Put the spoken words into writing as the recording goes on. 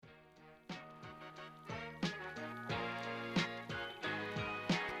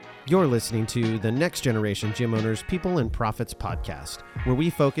You're listening to the Next Generation Gym Owners People and Profits podcast, where we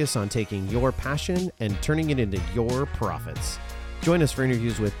focus on taking your passion and turning it into your profits. Join us for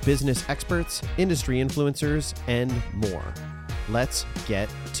interviews with business experts, industry influencers, and more. Let's get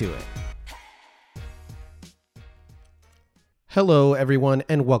to it. Hello, everyone,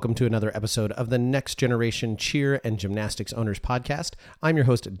 and welcome to another episode of the Next Generation Cheer and Gymnastics Owners podcast. I'm your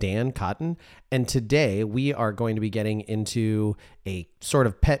host, Dan Cotton, and today we are going to be getting into a sort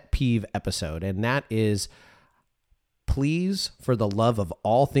of pet peeve episode, and that is, please, for the love of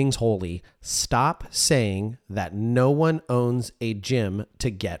all things holy, stop saying that no one owns a gym to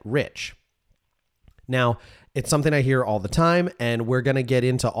get rich. Now, it's something I hear all the time, and we're going to get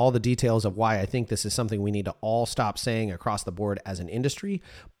into all the details of why I think this is something we need to all stop saying across the board as an industry.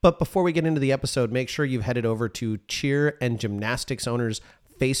 But before we get into the episode, make sure you've headed over to Cheer and Gymnastics Owners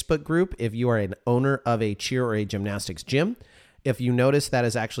Facebook group if you are an owner of a cheer or a gymnastics gym. If you notice, that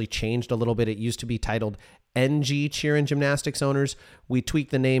has actually changed a little bit. It used to be titled NG Cheer and Gymnastics Owners. We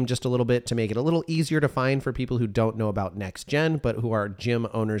tweaked the name just a little bit to make it a little easier to find for people who don't know about Next Gen, but who are gym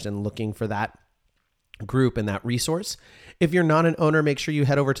owners and looking for that group and that resource. If you're not an owner, make sure you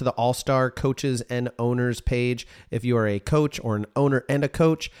head over to the All-Star Coaches and Owners page if you are a coach or an owner and a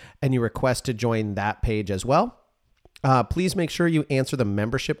coach and you request to join that page as well. Please make sure you answer the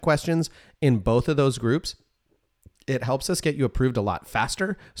membership questions in both of those groups. It helps us get you approved a lot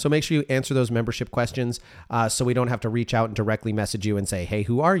faster. So make sure you answer those membership questions so we don't have to reach out and directly message you and say, hey,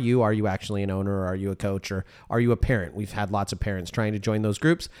 who are you? Are you actually an owner? Or are you a coach? Or are you a parent? We've had lots of parents trying to join those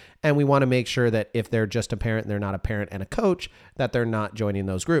groups. And we want to make sure that if they're just a parent and they're not a parent and a coach, that they're not joining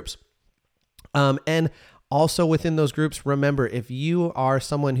those groups. And also within those groups, remember, if you are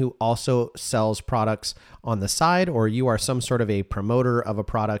someone who also sells products on the side, or you are some sort of a promoter of a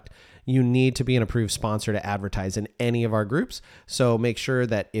product, you need to be an approved sponsor to advertise in any of our groups. So make sure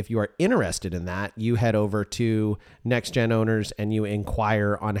that if you are interested in that, you head over to Next Gen Owners and you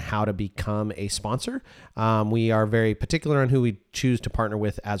inquire on how to become a sponsor. We are very particular on who we choose to partner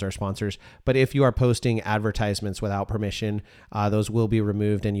with as our sponsors. But if you are posting advertisements without permission, those will be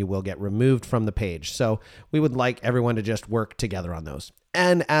removed and you will get removed from the page. So we would like everyone to just work together on those.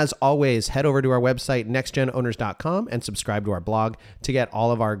 And as always, head over to our website, nextgenowners.com, and subscribe to our blog to get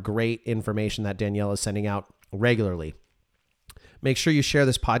all of our great information that Danielle is sending out regularly. Make sure you share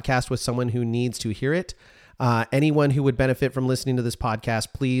this podcast with someone who needs to hear it. Anyone who would benefit from listening to this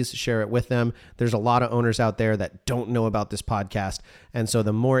podcast, please share it with them. There's a lot of owners out there that don't know about this podcast. And so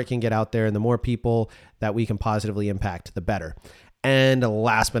the more it can get out there and the more people that we can positively impact, the better. And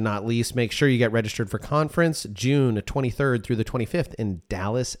last but not least, make sure you get registered for conference June 23rd through the 25th in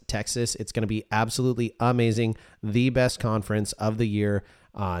Dallas, Texas. It's going to be absolutely amazing. The best conference of the year.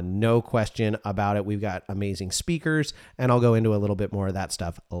 No question about it. We've got amazing speakers, and I'll go into a little bit more of that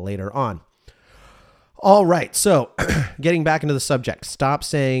stuff later on. All right. So getting back into the subject, stop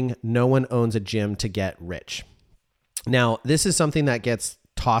saying no one owns a gym to get rich. Now, this is something that gets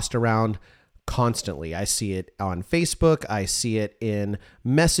tossed around constantly. I see it on Facebook. I see it in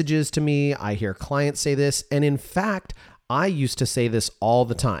messages to me. I hear clients say this. And in fact, I used to say this all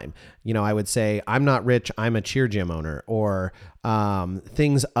the time. You know, I would say, I'm not rich, I'm a cheer gym owner, or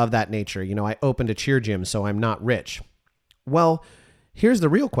things of that nature. You know, I opened a cheer gym, so I'm not rich. Well, here's the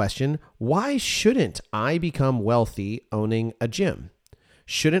real question. Why shouldn't I become wealthy owning a gym?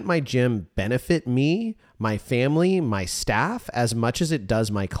 Shouldn't my gym benefit me, my family, my staff as much as it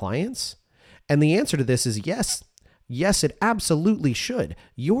does my clients? And the answer to this is yes. Yes, it absolutely should.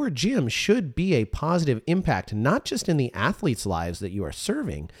 Your gym should be a positive impact, not just in the athletes' lives that you are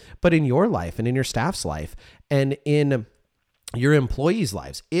serving, but in your life and in your staff's life and in your employees'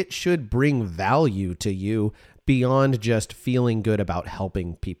 lives. It should bring value to you beyond just feeling good about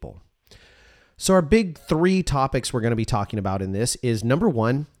helping people. So our big three topics we're going to be talking about in this is, number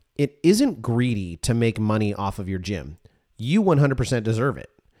one, it isn't greedy to make money off of your gym. You 100% deserve it.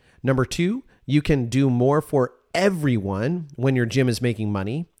 Number two, you can do more for everyone when your gym is making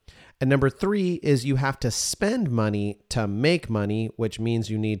money. And number three is you have to spend money to make money, which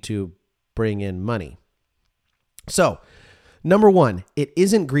means you need to bring in money. So, number one, it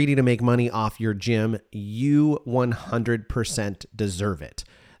isn't greedy to make money off your gym. You 100% deserve it.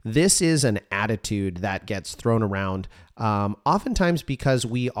 This is an attitude that gets thrown around oftentimes because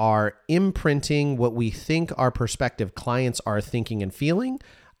we are imprinting what we think our prospective clients are thinking and feeling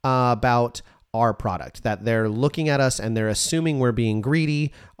about our product, that they're looking at us and they're assuming we're being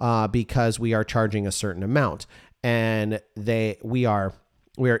greedy because we are charging a certain amount. And we are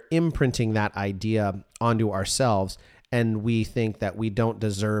imprinting that idea onto ourselves, and we think that we don't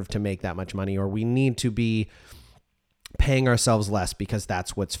deserve to make that much money, or we need to be paying ourselves less because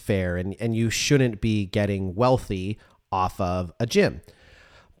that's what's fair, and you shouldn't be getting wealthy off of a gym.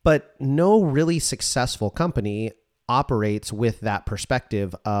 But no really successful company operates with that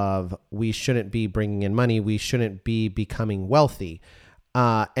perspective of we shouldn't be bringing in money, we shouldn't be becoming wealthy.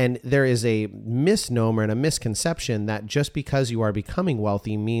 And there is a misnomer and a misconception that just because you are becoming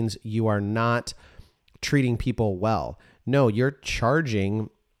wealthy means you are not treating people well. No, you're charging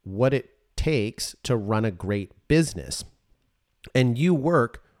what it takes to run a great business. And you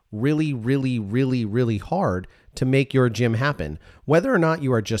work really, really, really, really hard to make your gym happen. Whether or not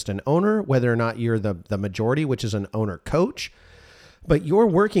you are just an owner, whether or not you're the majority, which is an owner coach, but you're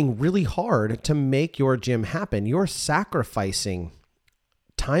working really hard to make your gym happen. You're sacrificing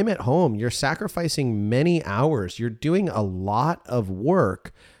time at home. You're sacrificing many hours. You're doing a lot of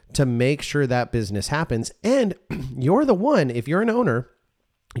work to make sure that business happens. And you're the one, if you're an owner,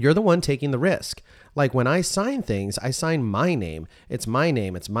 you're the one taking the risk. Like when I sign things, I sign my name. It's my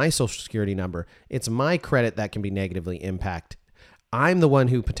name. It's my social security number. It's my credit that can be negatively impacted. I'm the one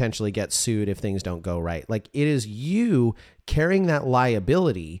who potentially gets sued if things don't go right. Like it is you carrying that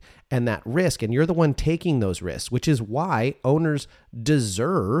liability and that risk, and you're the one taking those risks, which is why owners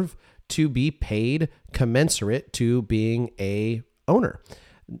deserve to be paid commensurate to being a owner.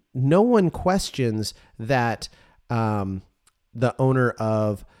 No one questions that the owner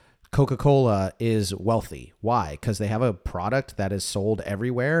of Coca-Cola is wealthy. Why? Because they have a product that is sold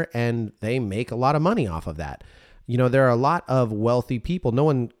everywhere and they make a lot of money off of that. You know, there are a lot of wealthy people. No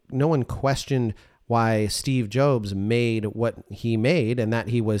one questioned why Steve Jobs made what he made and that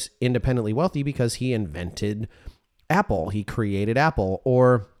he was independently wealthy because he invented Apple. He created Apple,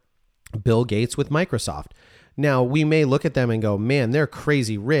 or Bill Gates with Microsoft. Now, we may look at them and go, man, they're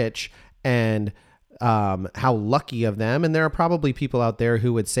crazy rich, and how lucky of them. And there are probably people out there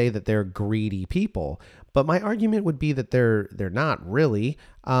who would say that they're greedy people. But my argument would be that they're not really.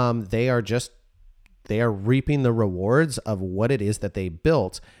 They are reaping the rewards of what it is that they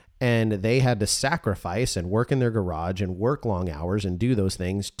built. And they had to sacrifice and work in their garage and work long hours and do those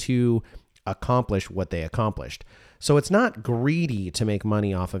things to accomplish what they accomplished. So it's not greedy to make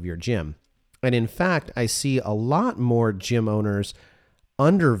money off of your gym. And in fact, I see a lot more gym owners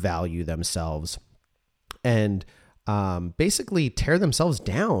undervalue themselves and basically tear themselves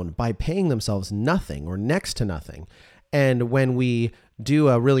down by paying themselves nothing or next to nothing. And when we do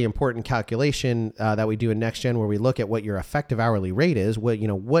a really important calculation that we do in NextGen, where we look at what your effective hourly rate is,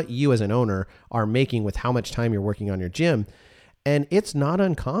 what you as an owner are making with how much time you're working on your gym, and it's not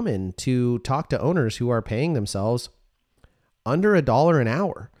uncommon to talk to owners who are paying themselves under $1 an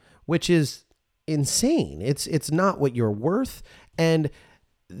hour, which is insane. It's not what you're worth, and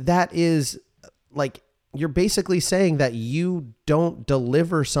that is like, you're basically saying that you don't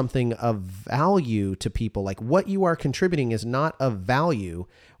deliver something of value to people. Like what you are contributing is not of value,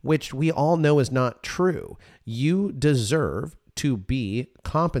 which we all know is not true. You deserve to be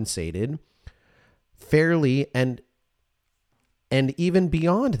compensated fairly and even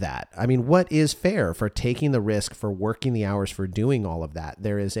beyond that. I mean, what is fair for taking the risk, for working the hours, for doing all of that?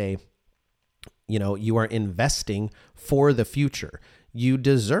 There is you are investing for the future. You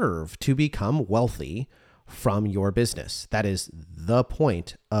deserve to become wealthy from your business. That is the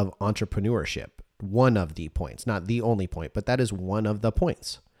point of entrepreneurship. One of the points, not the only point, but that is one of the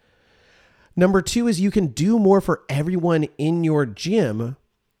points. Number 2 is you can do more for everyone in your gym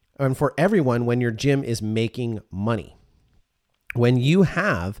and for everyone when your gym is making money. When you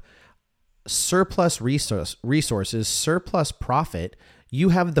have surplus resources, surplus profit, you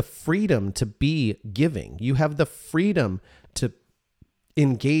have the freedom to be giving. You have the freedom to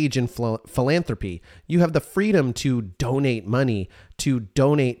engage in philanthropy. You have the freedom to donate money, to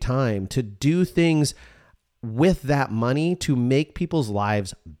donate time, to do things with that money to make people's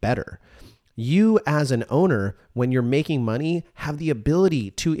lives better. You as an owner, when you're making money, have the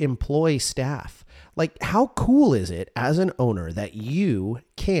ability to employ staff. Like, how cool is it as an owner that you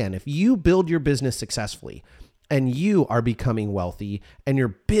can, if you build your business successfully, and you are becoming wealthy and your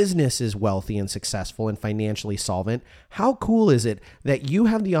business is wealthy and successful and financially solvent, how cool is it that you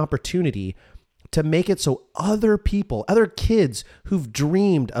have the opportunity to make it so other people, other kids who've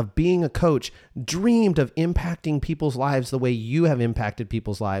dreamed of being a coach, dreamed of impacting people's lives the way you have impacted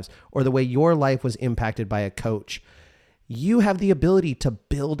people's lives, or the way your life was impacted by a coach, you have the ability to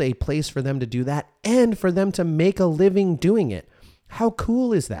build a place for them to do that and for them to make a living doing it. How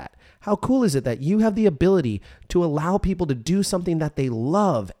cool is that? How cool is it that you have the ability to allow people to do something that they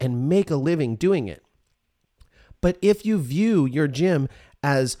love and make a living doing it? But if you view your gym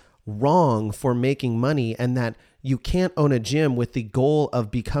as wrong for making money and that you can't own a gym with the goal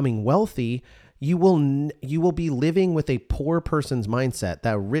of becoming wealthy, you will be living with a poor person's mindset,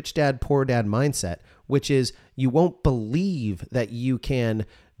 that rich dad, poor dad mindset, which is you won't believe that you can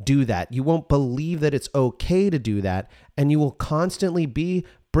do that. You won't believe that it's okay to do that. And you will constantly be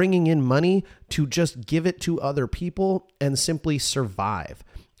bringing in money to just give it to other people and simply survive.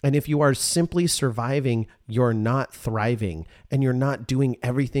 And if you are simply surviving, you're not thriving and you're not doing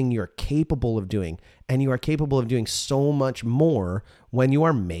everything you're capable of doing. And you are capable of doing so much more when you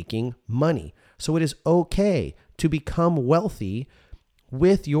are making money. So it is okay to become wealthy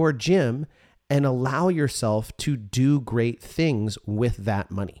with your gym and allow yourself to do great things with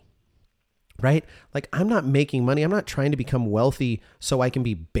that money, right? Like, I'm not making money. I'm not trying to become wealthy so I can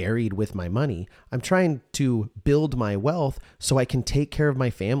be buried with my money. I'm trying to build my wealth so I can take care of my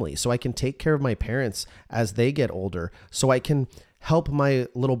family, so I can take care of my parents as they get older, so I can help my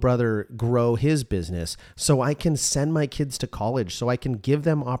little brother grow his business, so I can send my kids to college, so I can give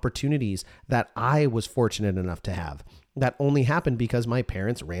them opportunities that I was fortunate enough to have. That only happened because my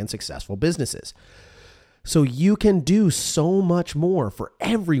parents ran successful businesses. So you can do so much more for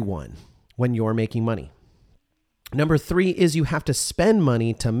everyone when you're making money. Number 3 is you have to spend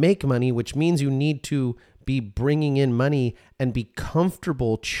money to make money, which means you need to be bringing in money and be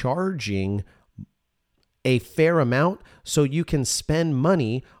comfortable charging a fair amount so you can spend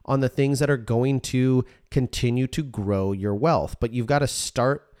money on the things that are going to continue to grow your wealth. But you've got to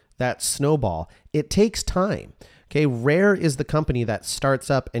start that snowball. It takes time. Okay, rare is the company that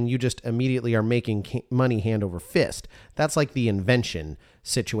starts up and you just immediately are making money hand over fist. That's like the invention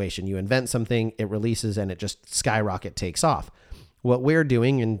situation. You invent something, it releases, and it just skyrocket takes off. What we're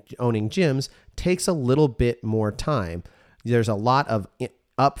doing in owning gyms takes a little bit more time. There's a lot of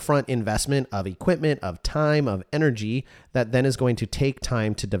upfront investment of equipment, of time, of energy that then is going to take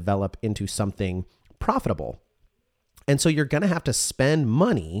time to develop into something profitable. And so you're going to have to spend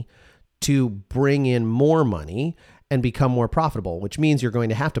money to bring in more money and become more profitable, which means you're going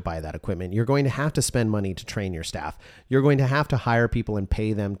to have to buy that equipment. You're going to have to spend money to train your staff. You're going to have to hire people and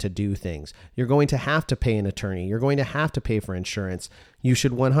pay them to do things. You're going to have to pay an attorney. You're going to have to pay for insurance. You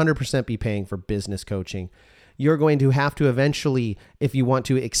should 100% be paying for business coaching. You're going to have to eventually, if you want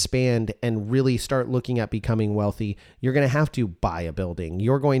to expand and really start looking at becoming wealthy, you're going to have to buy a building.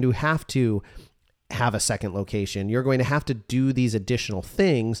 You're going to have to have a second location. You're going to have to do these additional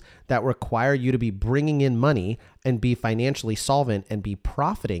things that require you to be bringing in money and be financially solvent and be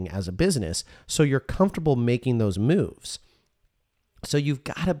profiting as a business. So you're comfortable making those moves. So you've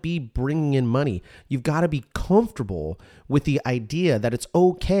got to be bringing in money. You've got to be comfortable with the idea that it's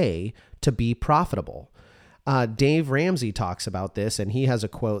okay to be profitable. Dave Ramsey talks about this, and he has a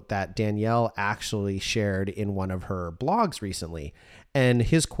quote that Danielle actually shared in one of her blogs recently. And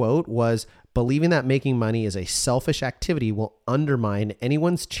his quote was, "Believing that making money is a selfish activity will undermine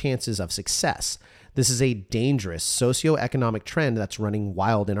anyone's chances of success. This is a dangerous socioeconomic trend that's running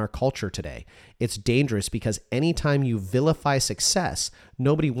wild in our culture today. It's dangerous because anytime you vilify success,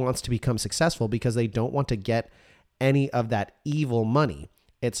 nobody wants to become successful because they don't want to get any of that evil money.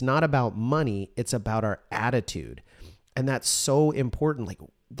 It's not about money, it's about our attitude." And that's so important. Like,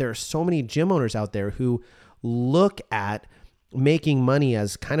 there are so many gym owners out there who look at making money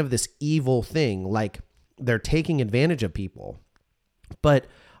as kind of this evil thing, like they're taking advantage of people. But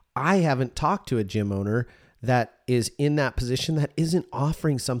I haven't talked to a gym owner that is in that position that isn't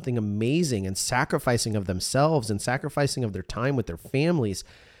offering something amazing and sacrificing of themselves and sacrificing of their time with their families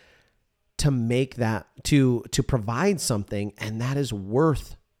to make that, to provide something, and that is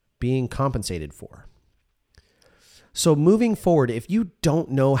worth being compensated for. So moving forward, if you don't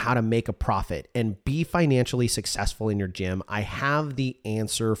know how to make a profit and be financially successful in your gym, I have the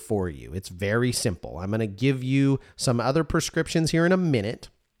answer for you. It's very simple. I'm going to give you some other prescriptions here in a minute.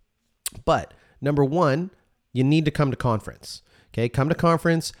 But number 1, you need to come to conference. Okay, come to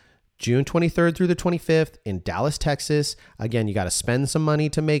conference June 23rd through the 25th in Dallas, Texas. Again, you got to spend some money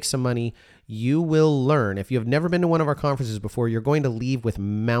to make some money. You will learn. If you have never been to one of our conferences before, you're going to leave with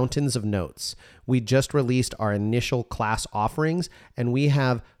mountains of notes. We just released our initial class offerings, and we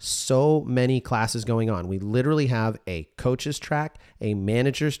have so many classes going on. We literally have a coach's track, a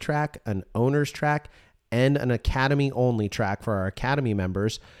manager's track, an owner's track, and an academy only track for our academy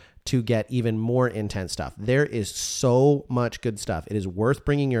members to get even more intense stuff. There is so much good stuff. It is worth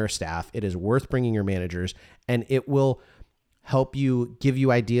bringing your staff. It is worth bringing your managers, and it will help you, give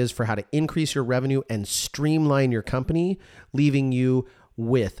you ideas for how to increase your revenue and streamline your company, leaving you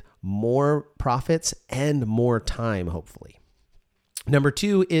with more profits and more time, hopefully. Number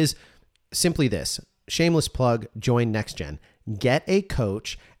 2 is simply this. Shameless plug, join NextGen. Get a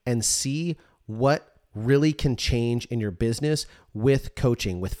coach and see what really can change in your business with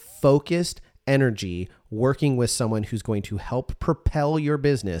coaching, with focused energy working with someone who's going to help propel your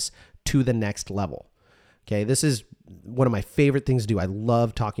business to the next level. Okay, this is one of my favorite things to do. I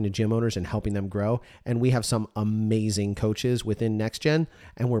love talking to gym owners and helping them grow. And we have some amazing coaches within NextGen,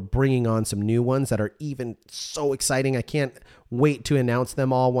 and we're bringing on some new ones that are even so exciting. I can't wait to announce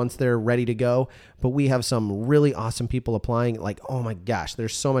them all once they're ready to go. But we have some really awesome people applying. Like, oh my gosh,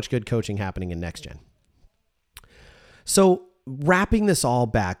 there's so much good coaching happening in NextGen. So wrapping this all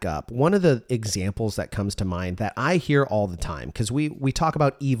back up, one of the examples that comes to mind that I hear all the time, because we talk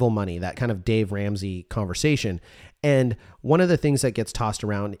about evil money, that kind of Dave Ramsey conversation. And one of the things that gets tossed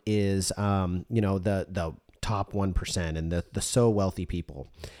around is, the top 1% and the so wealthy people.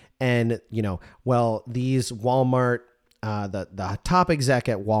 And, these Walmart, the top exec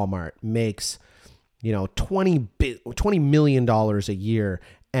at Walmart makes, $20 million a year,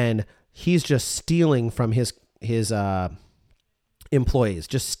 and he's just stealing from his employees,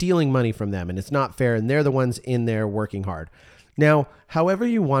 just stealing money from them, and it's not fair, and they're the ones in there working hard. Now, however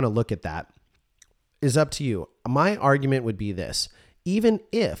you want to look at that is up to you. My argument would be this: even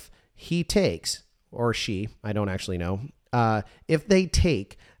if he takes, or she, I don't actually know, if they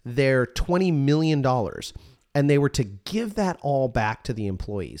take their $20 million and they were to give that all back to the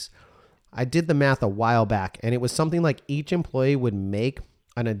employees, I did the math a while back, and it was something like each employee would make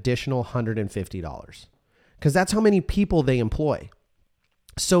an additional $150, because that's how many people they employ.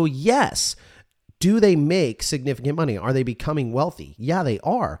 So yes, do they make significant money? Are they becoming wealthy? Yeah, they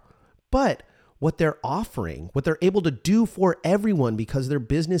are. But what they're offering, what they're able to do for everyone, because their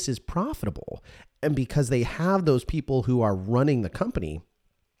business is profitable and because they have those people who are running the company,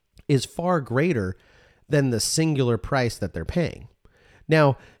 is far greater than the singular price that they're paying.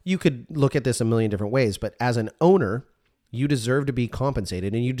 Now, you could look at this a million different ways, but as an owner, you deserve to be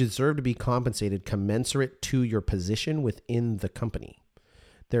compensated, and you deserve to be compensated commensurate to your position within the company.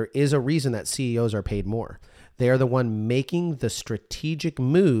 There is a reason that CEOs are paid more. They are the one making the strategic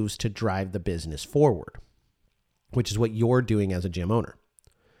moves to drive the business forward, which is what you're doing as a gym owner.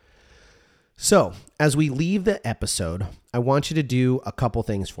 So as we leave the episode, I want you to do a couple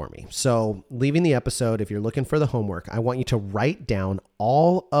things for me. So leaving the episode, if you're looking for the homework, I want you to write down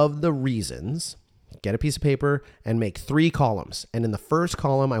all of the reasons. Get a piece of paper and make 3 columns. And in the first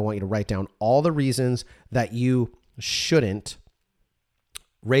column, I want you to write down all the reasons that you shouldn't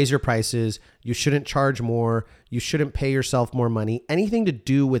raise your prices, you shouldn't charge more, you shouldn't pay yourself more money, anything to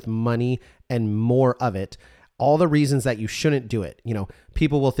do with money and more of it. All the reasons that you shouldn't do it.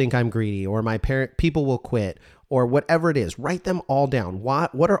 People will think I'm greedy, or people will quit, or whatever it is. Write them all down.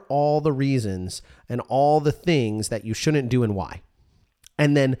 What are all the reasons and all the things that you shouldn't do and why?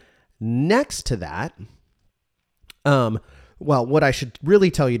 And then next to that, what I should really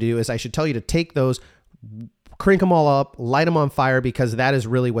tell you to do is I should tell you to take those, crank them all up, light them on fire, because that is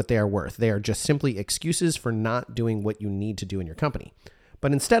really what they are worth. They are just simply excuses for not doing what you need to do in your company.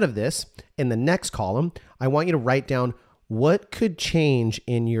 But instead of this, in the next column, I want you to write down what could change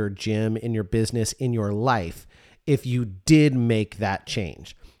in your gym, in your business, in your life if you did make that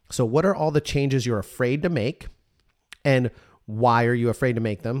change. So what are all the changes you're afraid to make, and why are you afraid to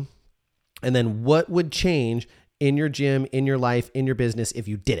make them? And then what would change in your gym, in your life, in your business if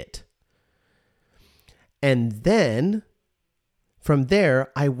you did it? And then from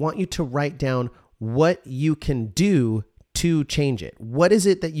there, I want you to write down what you can do to change it. What is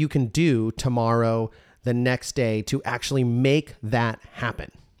it that you can do tomorrow, the next day, to actually make that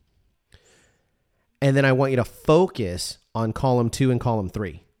happen? And then I want you to focus on column 2 and column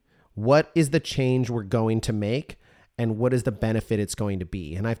 3. What is the change we're going to make, and what is the benefit it's going to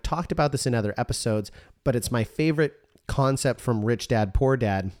be? And I've talked about this in other episodes, but it's my favorite concept from Rich Dad, Poor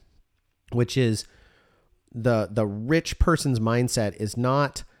Dad, which is the rich person's mindset is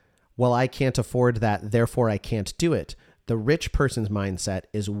not, well, I can't afford that, therefore I can't do it. The rich person's mindset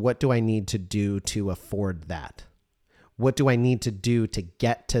is, what do I need to do to afford that? What do I need to do to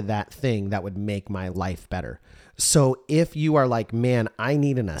get to that thing that would make my life better? So if you are like, man, I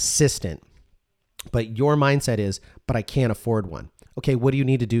need an assistant, but your mindset is, but I can't afford one. Okay, what do you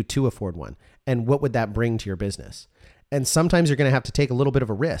need to do to afford one? And what would that bring to your business? And sometimes you're going to have to take a little bit of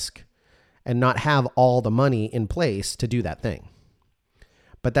a risk and not have all the money in place to do that thing.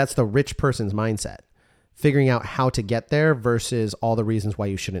 But that's the rich person's mindset, figuring out how to get there versus all the reasons why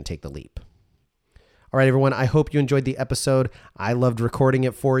you shouldn't take the leap. All right, everyone, I hope you enjoyed the episode. I loved recording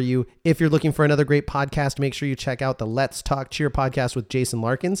it for you. If you're looking for another great podcast, make sure you check out the Let's Talk Cheer podcast with Jason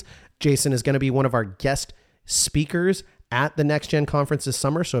Larkins. Jason is going to be one of our guest speakers at the Next Gen conference this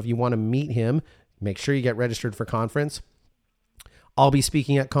summer. So if you want to meet him, make sure you get registered for conference. I'll be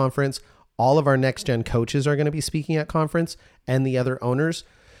speaking at conference. All of our Next Gen coaches are going to be speaking at conference, and the other owners.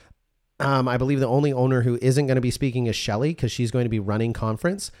 I believe the only owner who isn't going to be speaking is Shelly because she's going to be running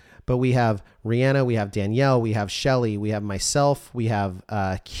conference. But we have Rihanna, we have Danielle, we have Shelly, we have myself, we have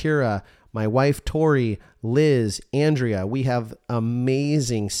Kira, my wife, Tori, Liz, Andrea. We have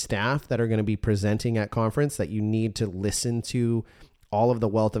amazing staff that are going to be presenting at conference that you need to listen to all of the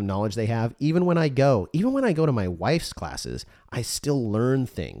wealth of knowledge they have. Even when I go to my wife's classes, I still learn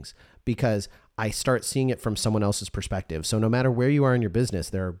things because I start seeing it from someone else's perspective. So no matter where you are in your business,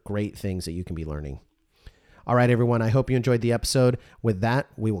 there are great things that you can be learning. All right, everyone. I hope you enjoyed the episode. With that,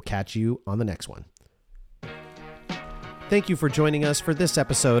 we will catch you on the next one. Thank you for joining us for this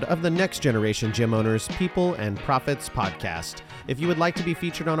episode of the Next Generation Gym Owners People and Profits podcast. If you would like to be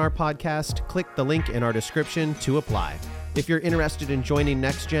featured on our podcast, click the link in our description to apply. If you're interested in joining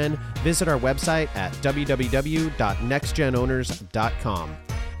NextGen, visit our website at www.nextgenowners.com.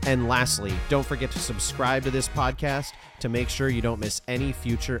 And lastly, don't forget to subscribe to this podcast to make sure you don't miss any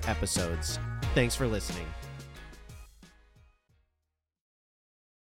future episodes. Thanks for listening.